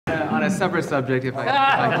separate subject, if I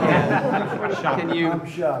can.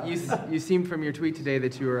 You seemed from your tweet today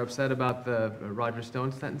that you were upset about the Roger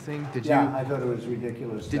Stone sentencing. Did you? Yeah, I thought it was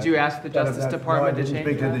ridiculous. Did you ask the Justice Department to change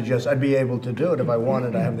speak to the justice. I'd be able to do it if I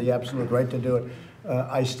wanted. I have the absolute right to do it.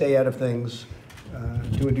 I stay out of things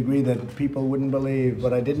to a degree that people wouldn't believe,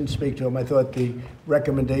 but I didn't speak to him. I thought the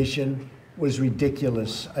recommendation was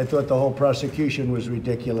ridiculous. I thought the whole prosecution was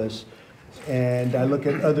ridiculous. And I look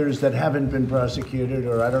at others that haven't been prosecuted,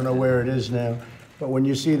 or I don't know where it is now. But when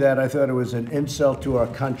you see that, I thought it was an insult to our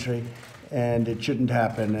country, and it shouldn't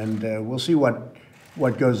happen. And we'll see what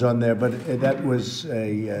goes on there. But that was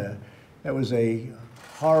a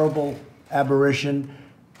horrible aberration.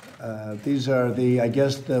 These are I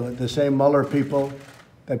guess the same Mueller people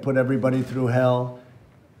that put everybody through hell,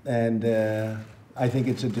 and I think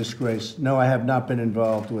it's a disgrace. No, I have not been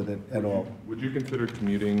involved with it at all. Would you consider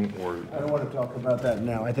commuting or? I don't want to talk about that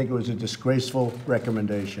now. I think it was a disgraceful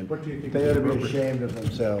recommendation. What do you think? They ought to be ashamed of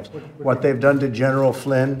themselves. What they've done to General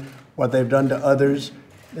Flynn, what they've done to others,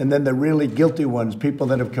 and then the really guilty ones, people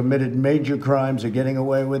that have committed major crimes are getting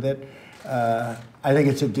away with it. I think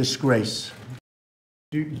it's a disgrace.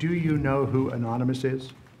 Do you know who Anonymous is?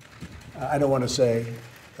 I don't want to say,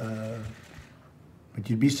 but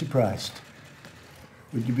you'd be surprised.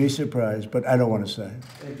 Would you be surprised? But I don't want to say.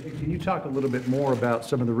 Can you talk a little bit more about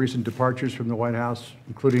some of the recent departures from the White House,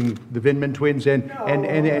 including the Vindman twins and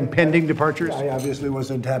pending departures? I obviously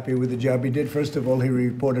wasn't happy with the job he did. First of all, he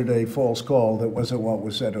reported a false call. That wasn't what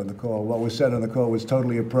was said on the call. What was said on the call was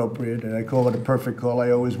totally appropriate, and I call it a perfect call.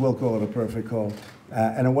 I always will call it a perfect call.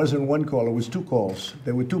 And it wasn't one call, it was two calls.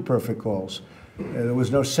 There were two perfect calls. There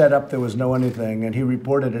was no setup, there was no anything, and he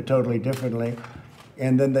reported it totally differently.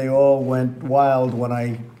 And then they all went wild when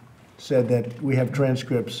I said that we have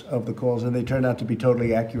transcripts of the calls, and they turned out to be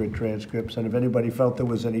totally accurate transcripts. And if anybody felt there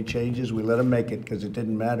was any changes, we let them make it because it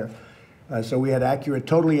didn't matter. So we had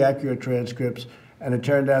totally accurate transcripts, and it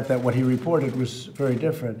turned out that what he reported was very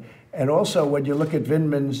different. And also, when you look at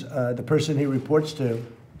Vindman's, the person he reports to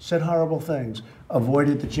said horrible things,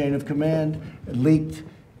 avoided the chain of command, leaked,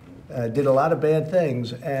 did a lot of bad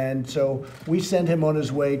things. And so we sent him on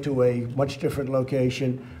his way to a much different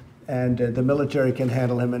location, and the military can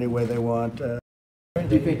handle him any way they want. Do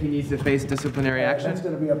you think he needs to face disciplinary action? That's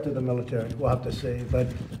going to be up to the military. We'll have to see. But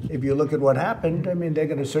if you look at what happened, I mean, they're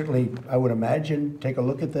going to certainly, I would imagine, take a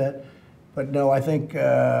look at that. But no, I think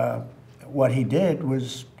what he did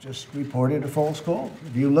was just reported a false call.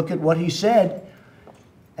 If you look at what he said,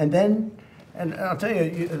 and I'll tell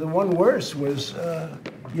you, the one worse was,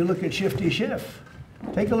 you look at Shifty Schiff.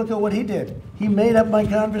 Take a look at what he did. He made up my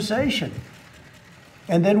conversation.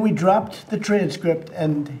 And then we dropped the transcript,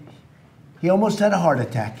 and he almost had a heart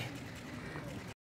attack.